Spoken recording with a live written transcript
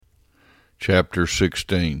Chapter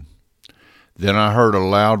 16. Then I heard a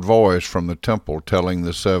loud voice from the temple telling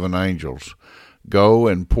the seven angels, "Go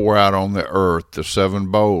and pour out on the earth the seven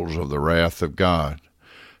bowls of the wrath of God."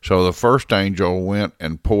 So the first angel went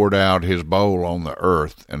and poured out his bowl on the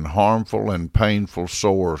earth, and harmful and painful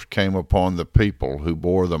sores came upon the people who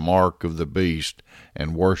bore the mark of the beast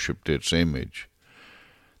and worshipped its image.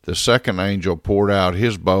 The second angel poured out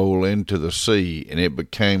his bowl into the sea, and it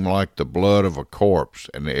became like the blood of a corpse,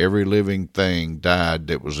 and every living thing died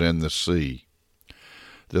that was in the sea.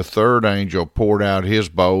 The third angel poured out his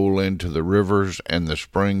bowl into the rivers and the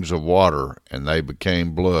springs of water, and they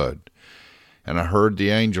became blood. And I heard the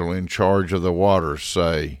angel in charge of the waters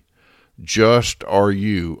say, "Just are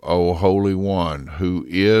you, O Holy One, who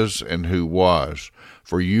is and who was,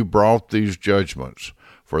 for you brought these judgments.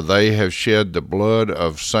 For they have shed the blood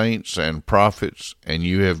of saints and prophets, and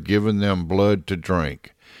you have given them blood to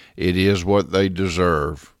drink. It is what they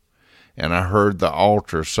deserve." And I heard the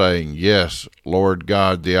altar saying, "Yes, Lord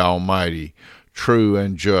God the Almighty, true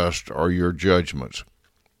and just are your judgments."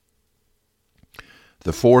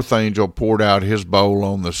 The fourth angel poured out his bowl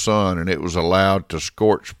on the sun, and it was allowed to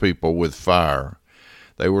scorch people with fire.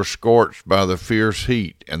 They were scorched by the fierce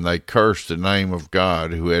heat, and they cursed the name of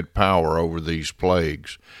God who had power over these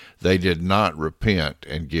plagues. They did not repent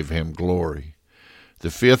and give him glory.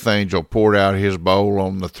 The fifth angel poured out his bowl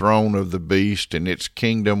on the throne of the beast, and its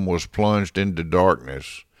kingdom was plunged into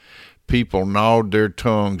darkness. People gnawed their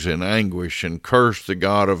tongues in anguish and cursed the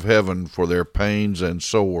God of heaven for their pains and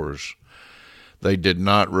sores. They did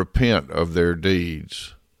not repent of their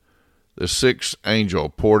deeds. The sixth angel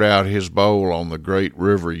poured out his bowl on the great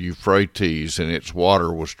river Euphrates, and its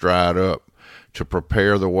water was dried up, to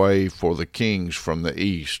prepare the way for the kings from the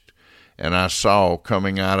east. And I saw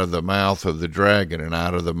coming out of the mouth of the dragon, and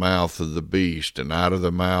out of the mouth of the beast, and out of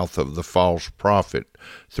the mouth of the false prophet,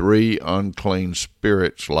 3 unclean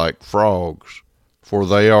spirits like frogs. For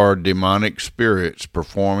they are demonic spirits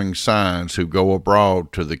performing signs, who go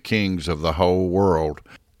abroad to the kings of the whole world,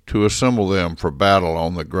 to assemble them for battle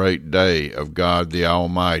on the great day of God the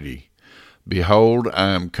Almighty. Behold, I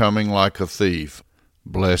am coming like a thief.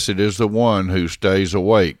 Blessed is the one who stays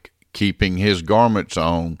awake, keeping his garments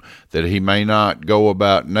on, that he may not go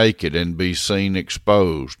about naked and be seen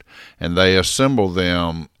exposed. And they assemble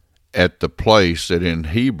them at the place that in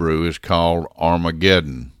Hebrew is called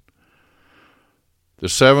Armageddon. The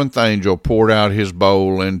seventh angel poured out his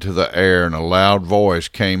bowl into the air, and a loud voice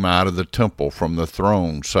came out of the temple from the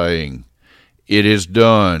throne, saying, "It is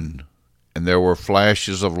done." And there were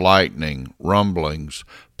flashes of lightning, rumblings,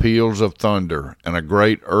 peals of thunder, and a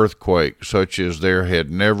great earthquake, such as there had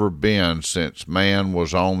never been since man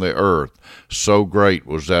was on the earth. So great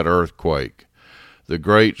was that earthquake. The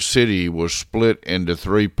great city was split into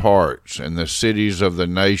 3 parts, and the cities of the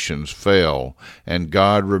nations fell. And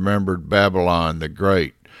God remembered Babylon the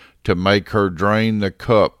Great, to make her drain the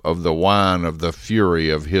cup of the wine of the fury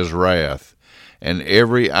of his wrath. And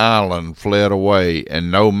every island fled away, and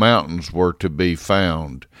no mountains were to be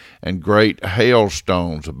found. And great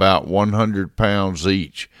hailstones, about 100 pounds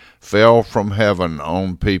each, fell from heaven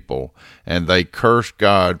on people, and they cursed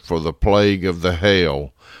God for the plague of the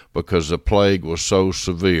hail, because the plague was so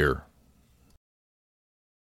severe.